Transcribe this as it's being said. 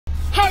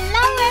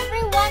Hello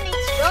everyone,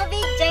 it's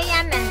Rovi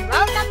JM and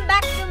welcome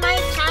back to my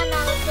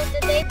channel. So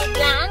today,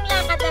 biglaang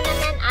lakad na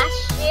naman as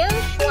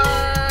usual.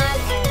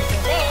 And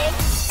today,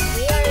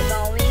 we are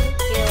going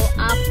to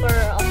upper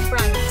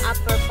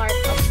part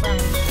of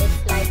France.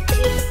 It's like 3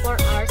 to 4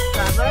 hours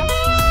travel.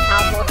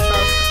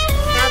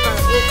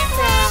 It's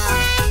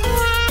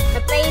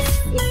the place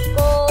is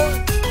called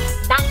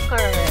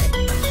Dunkerque.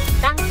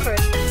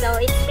 So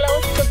it's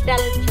close to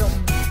Belgium.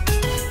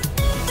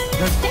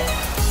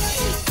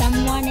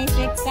 Someone is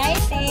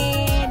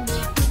excited.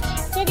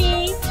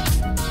 Today.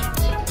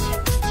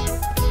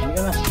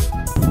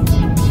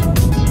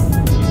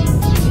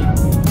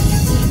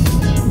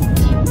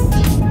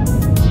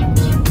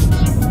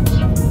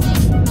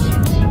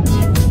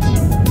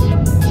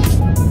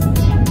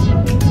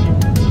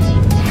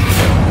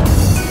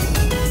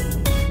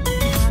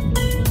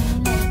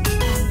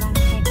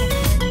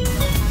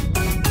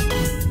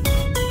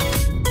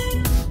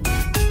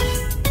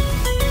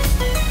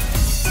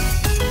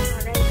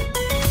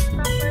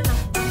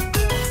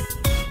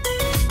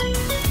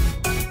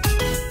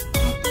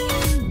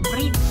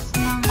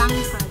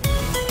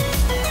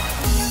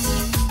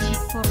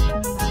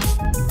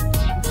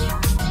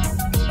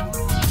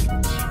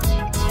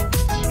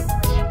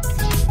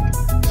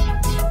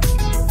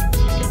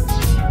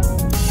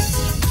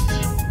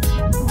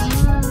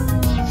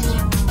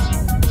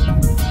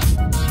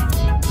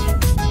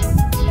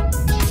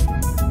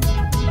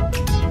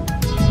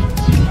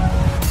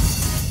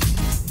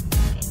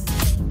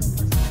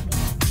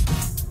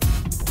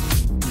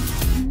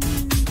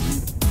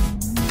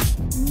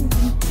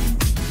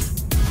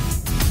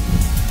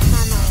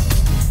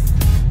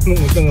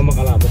 Huwag kang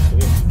makalabot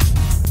ko eh.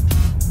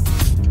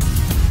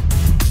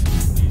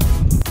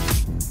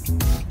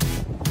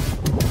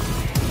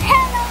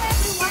 Hello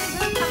everyone!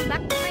 Welcome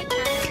back to my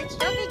channel. It's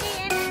Rovi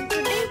JM and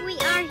today we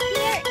are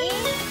here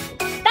in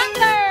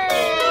Dunkerque!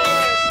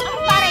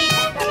 Ang pare!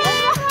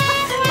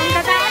 Ang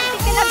dadaan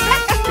si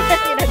Pinag-vlog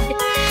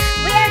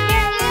we are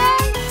here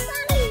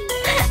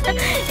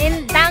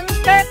in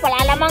Dunkerque. Wala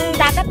lamang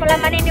dagat. Wala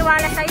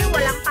maniniwala sa'yo.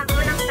 Walang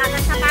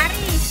dagat sa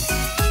Paris.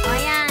 O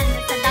yan.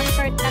 Sa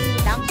Dunkerque kami.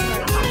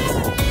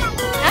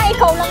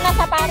 Ikaw lang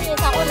nasa Paris,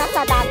 ako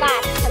nasa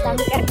dagat. Sa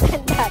Dunkerque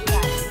ng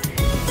dagat.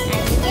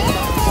 Ayan!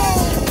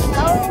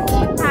 So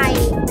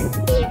tight!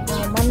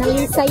 Mona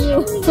Lisa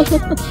you.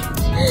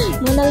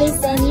 Mona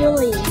Lisa and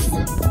Yulis.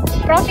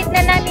 Profit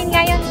na namin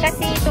ngayon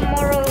kasi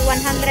tomorrow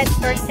 100%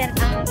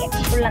 ang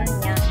ulan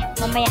niya.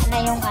 Mamaya na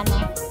yung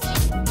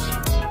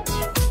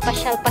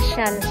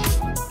pasyal-pasyal.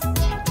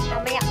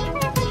 Mamaya.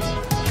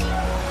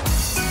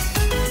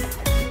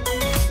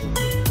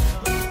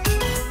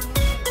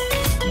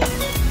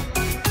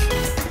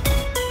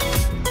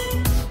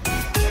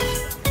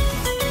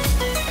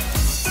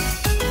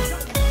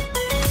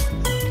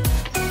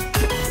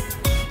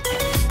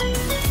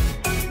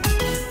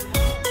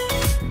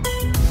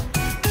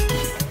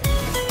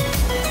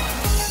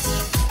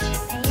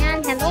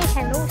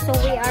 Hello. So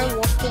we are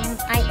walking.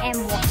 I am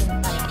walking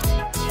pala.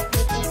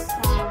 Dito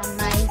sa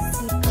my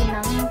city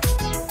ng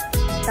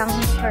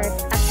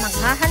Dunkerque. At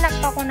maghahanap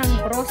ako ng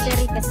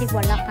grocery kasi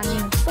wala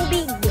kaming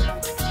tubig.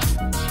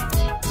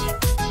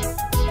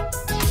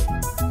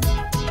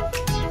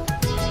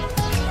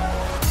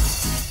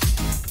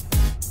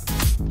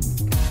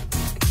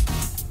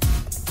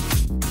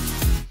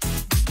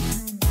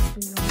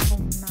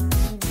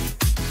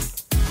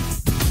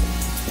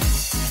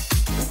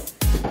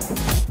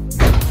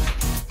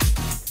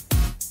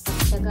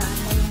 Tsagaan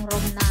na yung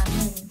room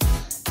namin.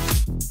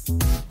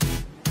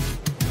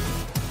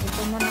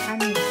 Ito muna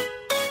kami.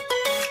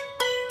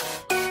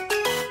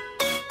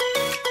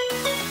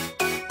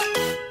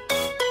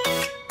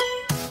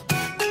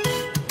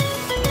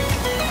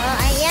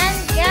 Ayan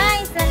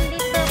guys,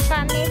 nandito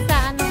kami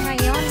sa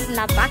ngayon,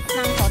 labas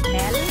ng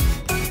hotel.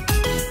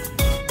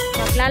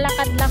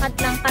 Maglalakad-lakad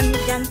lang kami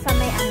dyan sa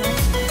may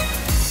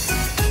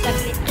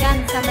saglit dyan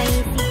sa may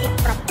city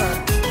proper.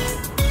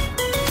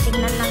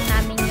 Tingnan lang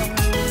namin yung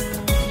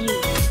view.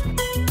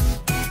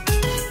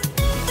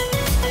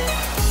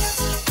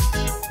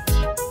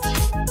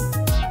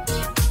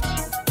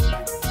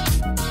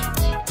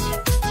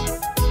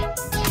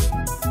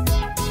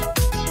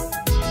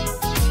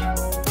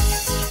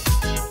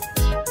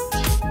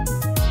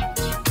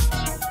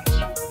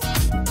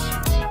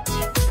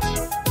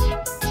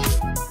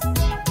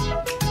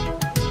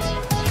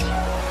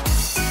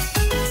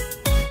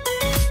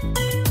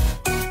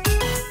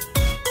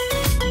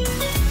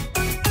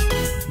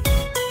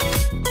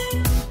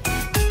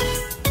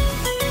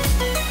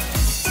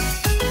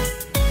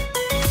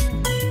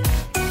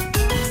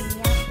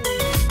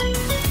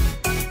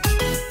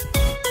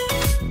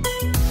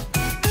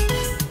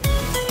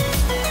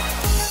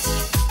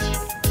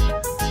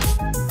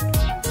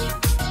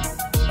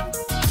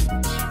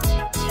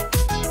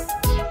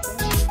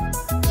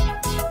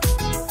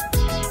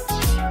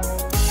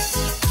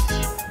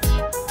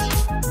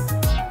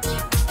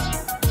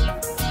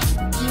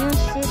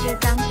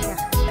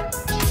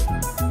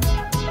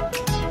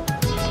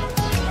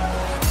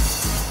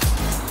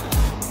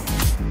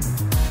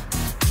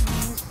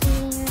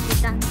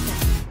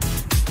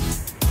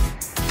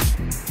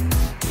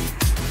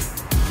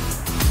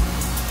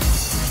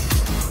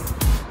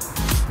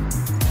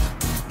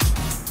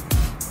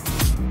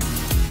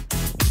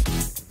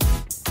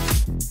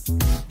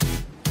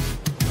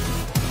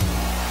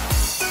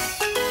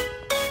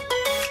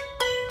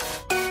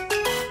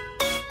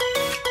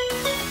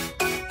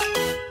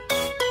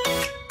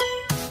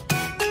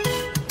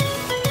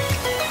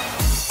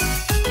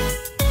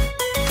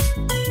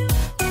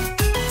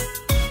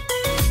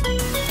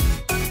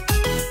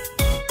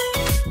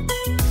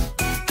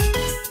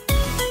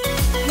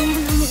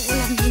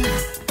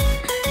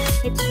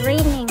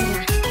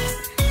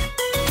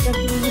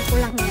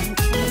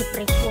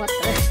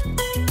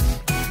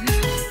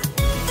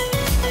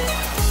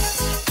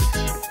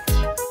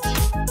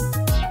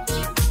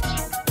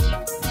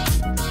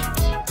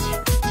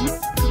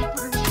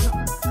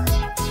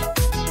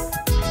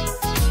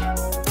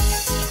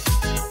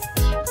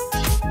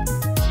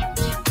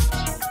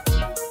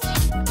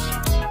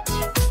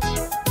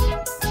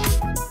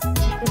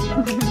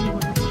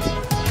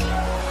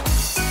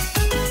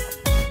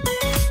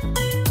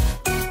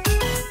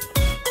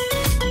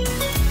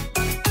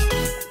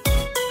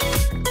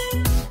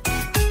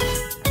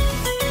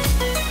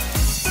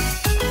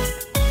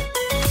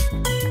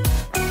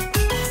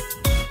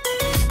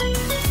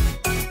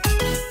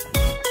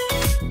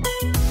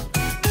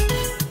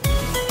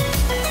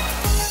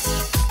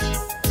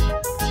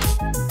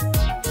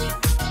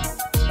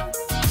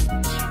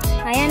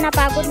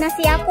 Pagod na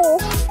si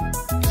ako.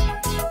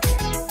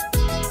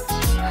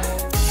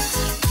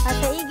 At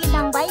sa igid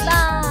ng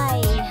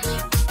bye-bye.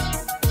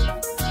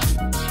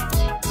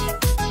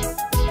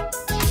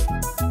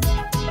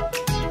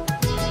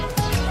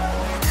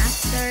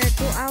 After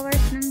 2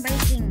 hours ng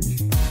biking.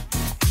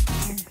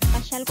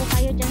 Pasyal ko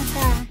kayo dyan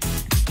sa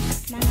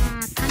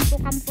mga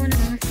kampo-kampo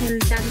ng mga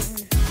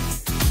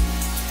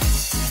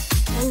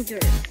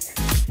soldiers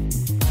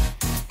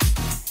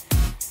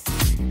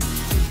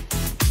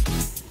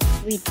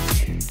with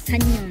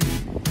canyon.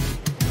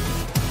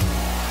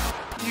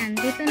 Yan,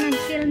 dito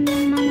nag-film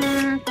yung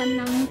mga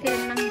kanang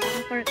film ng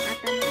Dunkerque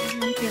at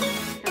yung film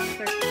ng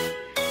Dunkerque.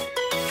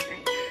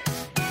 Right.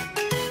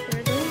 So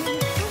we're going to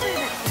discover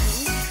that,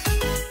 guys.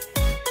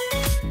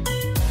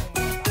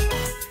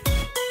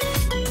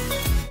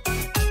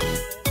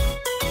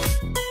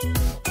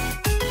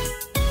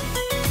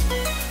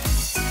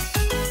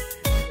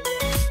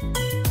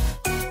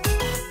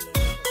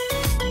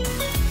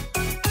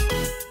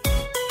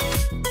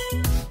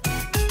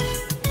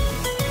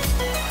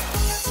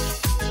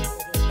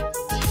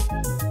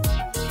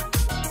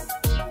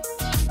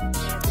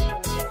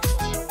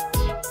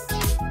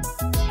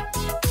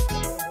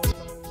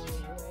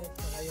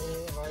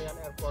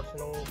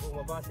 Nung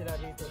bumaba sila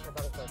dito sa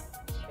Dunkerque,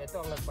 ito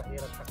ang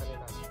nagpahirap sa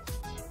kanila.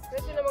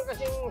 Pwede naman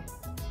kasing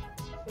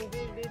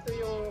hindi dito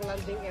yung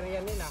landing area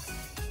nila.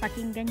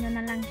 Pakinggan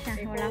nyo na lang siya.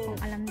 Wala akong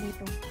alam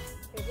dito.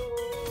 Ito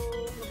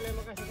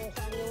problema kasi kung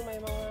saan yung may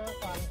mga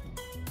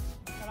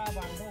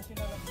karaban, doon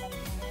sila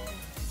nag-landing doon.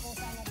 Kung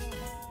saan na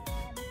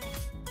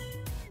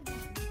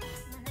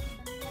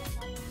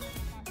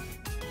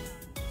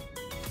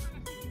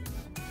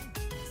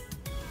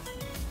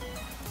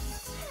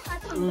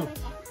doon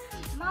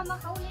Mama,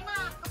 kauli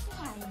na.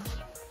 Kapungay.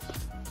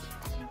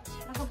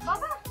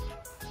 Nagababa.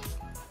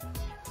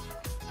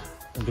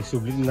 ang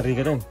subli na rin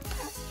ka rin.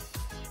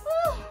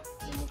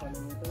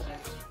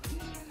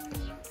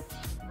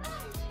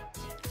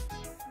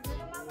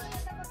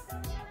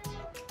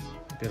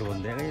 Pero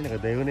wala kayo,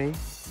 nakadayo na eh.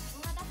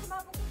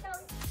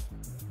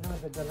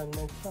 Nakadalang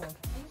na ito.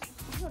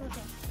 Siguro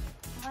din.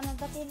 Baka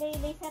nagbatilay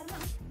laser na.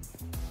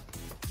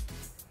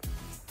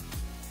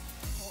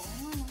 Oo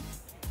nga no.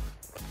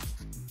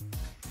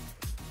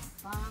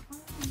 Baka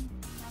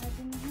para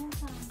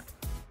dinihusan.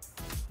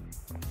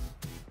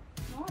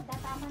 No,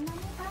 datama na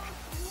mo ka.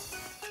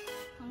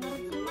 Ang harap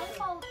si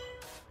Malpaw.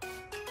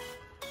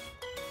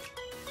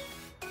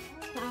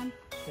 Saan?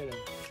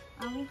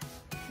 Awi.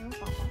 Yung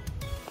papa.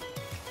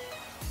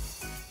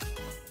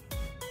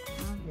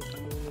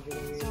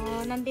 So,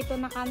 nandito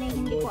na kami,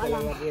 hindi ko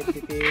alam.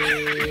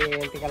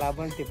 Ti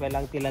kalaban, ti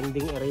palang ti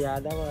landing area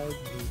daw.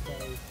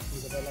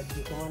 Hindi ka lang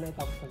dito mo na,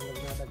 tapos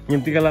naglagnatag.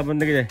 Yung ti kalaban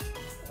na gaya?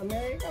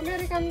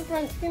 American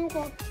transkin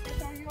ko.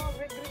 Ito yung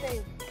Great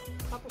Britain.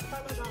 Tapos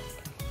Canada.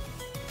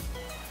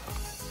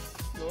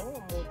 No,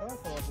 muda.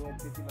 So, buwan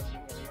ti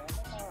landing area.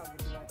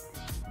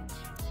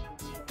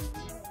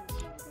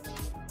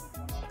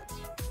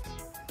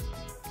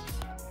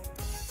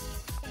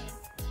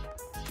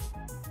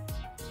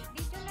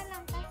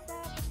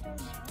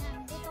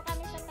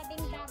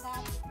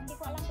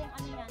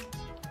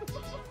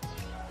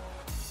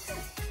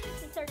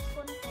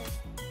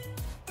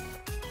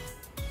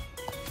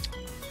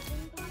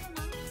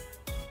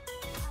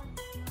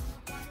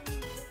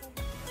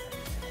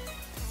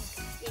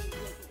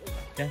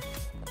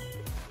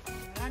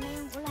 Wala na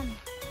yung ulan.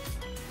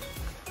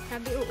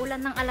 Sabi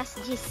uulan ng alas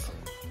 10.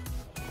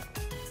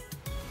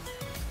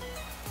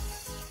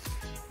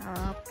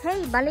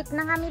 Okay, balik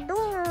na kami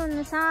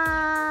dun sa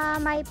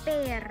my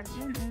pair.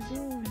 Dun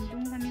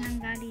kami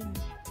nang galing.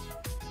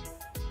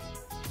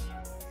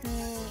 So,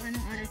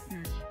 anong oras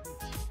na?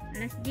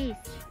 Alas 10.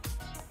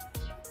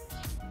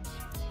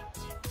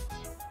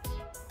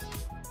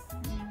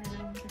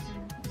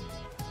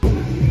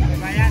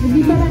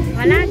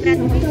 Wala,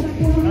 graduation.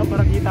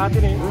 Para kita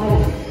atin eh.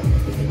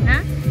 Ha?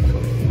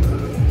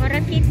 Para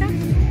kita?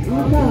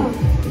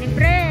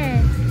 Libre.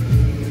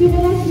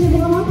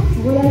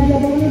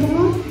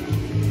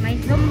 May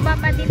zumba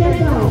pa dito.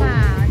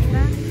 Zumba, di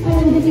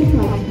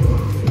ba?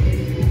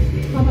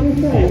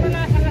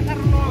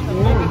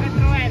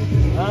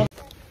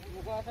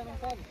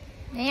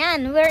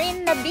 Ayan, we're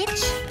in the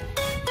beach.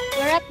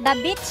 We're at the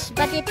beach,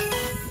 but it's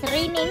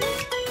raining.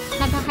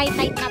 Nagka-high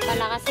tide na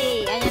pala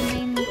kasi ayan na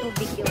yung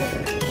tubig yun.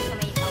 Sa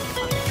may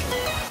pampa.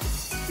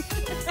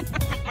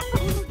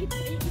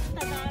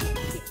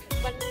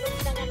 Balog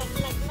na nga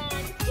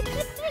naglagnan.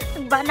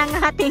 Ba na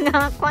nga ating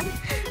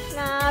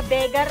nga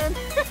beggar.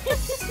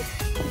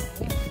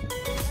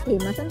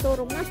 Masan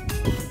turong na.